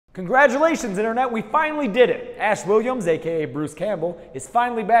Congratulations, Internet, we finally did it! Ash Williams, aka Bruce Campbell, is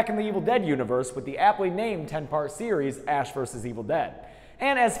finally back in the Evil Dead universe with the aptly named 10-part series, Ash vs. Evil Dead.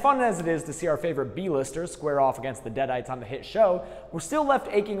 And as fun as it is to see our favorite B-listers square off against the Deadites on the hit show, we're still left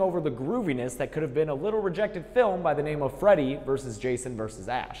aching over the grooviness that could have been a little rejected film by the name of Freddy vs. Jason vs.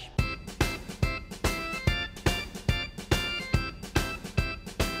 Ash.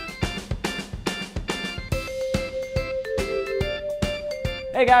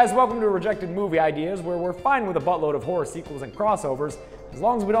 Hey guys, welcome to Rejected Movie Ideas, where we're fine with a buttload of horror sequels and crossovers, as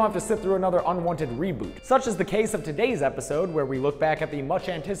long as we don't have to sit through another unwanted reboot. Such is the case of today's episode, where we look back at the much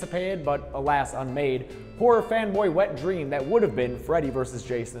anticipated, but alas unmade, horror fanboy wet dream that would have been Freddy vs.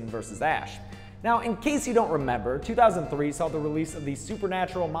 Jason vs. Ash. Now, in case you don't remember, 2003 saw the release of the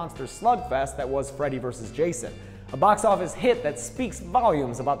supernatural monster slugfest that was Freddy vs. Jason, a box office hit that speaks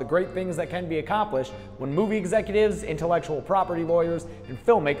volumes about the great things that can be accomplished when movie executives, intellectual property lawyers, and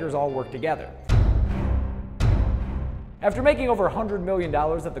filmmakers all work together. After making over $100 million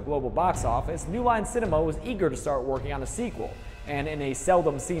at the global box office, New Line Cinema was eager to start working on a sequel, and in a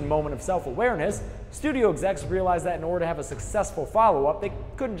seldom seen moment of self-awareness, studio execs realized that in order to have a successful follow-up, they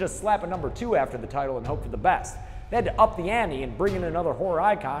couldn't just slap a number 2 after the title and hope for the best. They had to up the ante and bring in another horror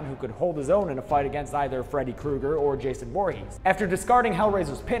icon who could hold his own in a fight against either Freddy Krueger or Jason Voorhees. After discarding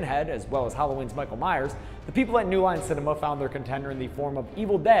Hellraiser's Pinhead, as well as Halloween's Michael Myers, the people at New Line Cinema found their contender in the form of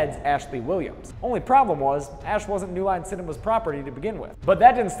Evil Dead's Ashley Williams. Only problem was, Ash wasn't New Line Cinema's property to begin with. But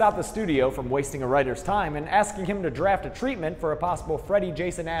that didn't stop the studio from wasting a writer's time and asking him to draft a treatment for a possible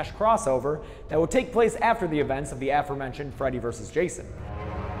Freddy-Jason-Ash crossover that would take place after the events of the aforementioned Freddy vs. Jason.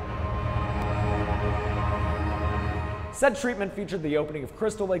 Said treatment featured the opening of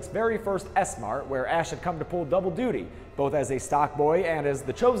Crystal Lake's very first S-Mart, where Ash had come to pull double duty, both as a stock boy and as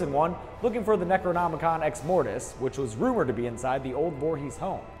the Chosen One, looking for the Necronomicon Ex Mortis, which was rumored to be inside the old Voorhees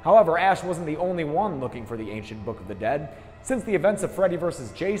home. However, Ash wasn't the only one looking for the ancient Book of the Dead. Since the events of Freddy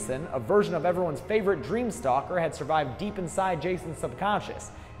vs. Jason, a version of everyone's favorite dream stalker had survived deep inside Jason's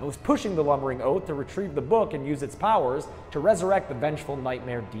subconscious, and was pushing the lumbering oath to retrieve the book and use its powers to resurrect the vengeful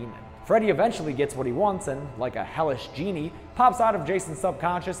nightmare demon. Freddy eventually gets what he wants and, like a hellish genie, pops out of Jason's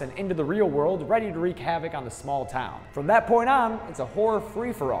subconscious and into the real world, ready to wreak havoc on the small town. From that point on, it's a horror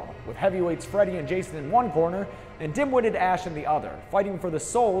free-for-all, with heavyweights Freddy and Jason in one corner and dim-witted Ash in the other, fighting for the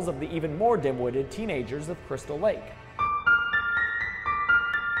souls of the even more dim-witted teenagers of Crystal Lake.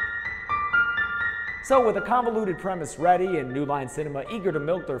 So, with a convoluted premise ready and New Line Cinema eager to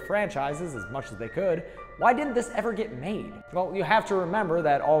milk their franchises as much as they could, why didn't this ever get made? Well, you have to remember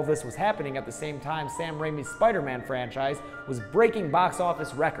that all of this was happening at the same time Sam Raimi's Spider-Man franchise was breaking box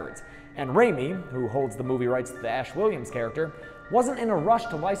office records, and Raimi, who holds the movie rights to the Ash Williams character, wasn't in a rush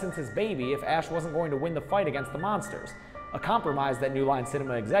to license his baby if Ash wasn't going to win the fight against the monsters, a compromise that New Line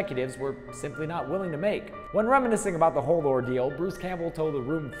Cinema executives were simply not willing to make. When reminiscing about the whole ordeal, Bruce Campbell told a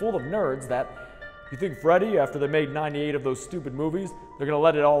room full of nerds that, "You think Freddy, after they made 98 of those stupid movies, they're gonna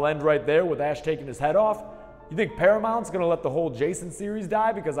let it all end right there with Ash taking his head off? You think Paramount's gonna let the whole Jason series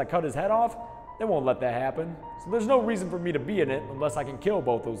die because I cut his head off? They won't let that happen. So there's no reason for me to be in it unless I can kill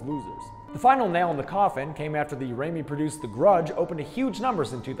both those losers." The final nail in the coffin came after the Raimi-produced The Grudge opened to huge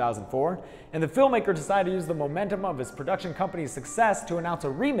numbers in 2004, and the filmmaker decided to use the momentum of his production company's success to announce a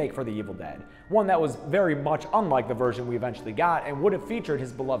remake for The Evil Dead, one that was very much unlike the version we eventually got and would have featured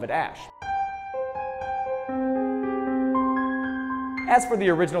his beloved Ash. As for the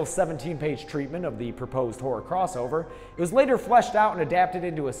original 17-page treatment of the proposed horror crossover, it was later fleshed out and adapted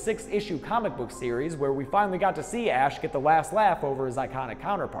into a 6-issue comic book series where we finally got to see Ash get the last laugh over his iconic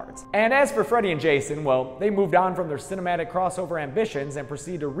counterparts. And as for Freddy and Jason, well, they moved on from their cinematic crossover ambitions and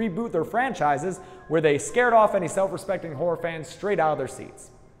proceeded to reboot their franchises where they scared off any self-respecting horror fans straight out of their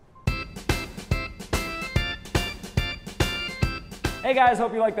seats. Hey guys,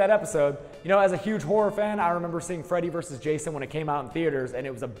 hope you liked that episode. You know, as a huge horror fan, I remember seeing Freddy vs. Jason when it came out in theaters, and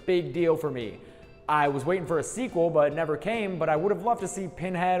it was a big deal for me. I was waiting for a sequel, but it never came, but I would have loved to see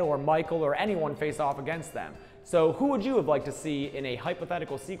Pinhead or Michael or anyone face off against them. So who would you have liked to see in a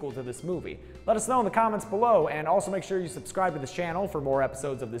hypothetical sequel to this movie? Let us know in the comments below, and also make sure you subscribe to this channel for more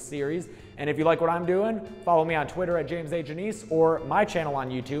episodes of this series. And if you like what I'm doing, follow me on Twitter at James A. Janice or my channel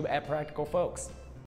on YouTube at Practical Folks.